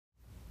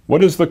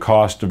What is the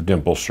cost of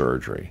dimple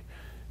surgery?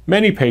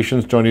 Many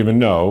patients don't even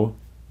know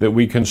that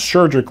we can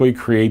surgically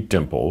create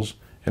dimples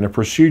in a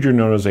procedure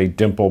known as a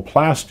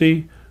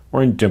dimpleplasty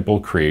or in dimple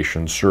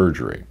creation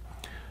surgery.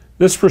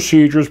 This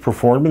procedure is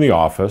performed in the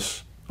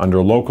office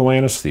under local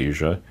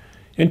anesthesia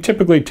and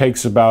typically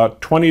takes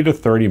about 20 to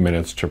 30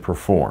 minutes to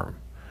perform.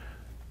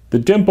 The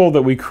dimple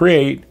that we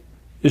create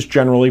is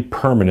generally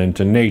permanent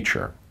in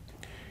nature.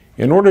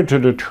 In order to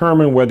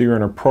determine whether you're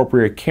an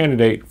appropriate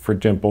candidate for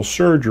dimple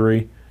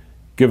surgery,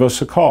 give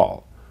us a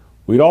call.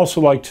 We'd also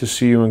like to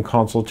see you in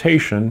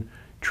consultation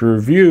to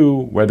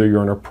review whether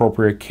you're an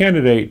appropriate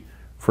candidate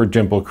for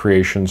dimple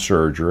creation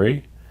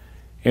surgery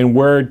and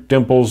where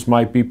dimples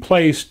might be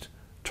placed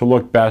to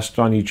look best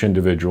on each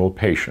individual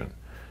patient.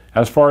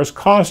 As far as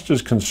cost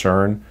is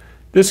concerned,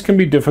 this can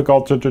be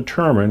difficult to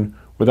determine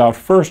without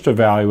first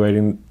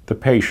evaluating the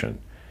patient.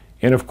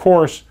 And of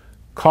course,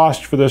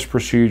 cost for this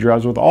procedure,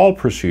 as with all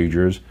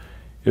procedures,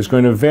 is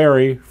going to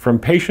vary from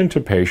patient to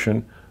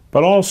patient,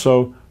 but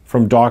also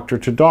from doctor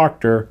to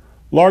doctor,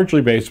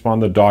 largely based upon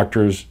the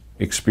doctor's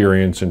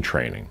experience and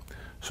training.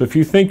 So if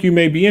you think you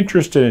may be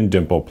interested in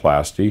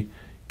dimpleplasty,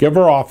 give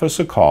our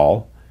office a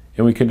call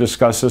and we can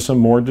discuss this in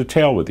more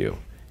detail with you.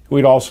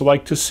 We'd also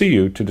like to see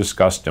you to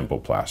discuss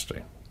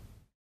dimpleplasty.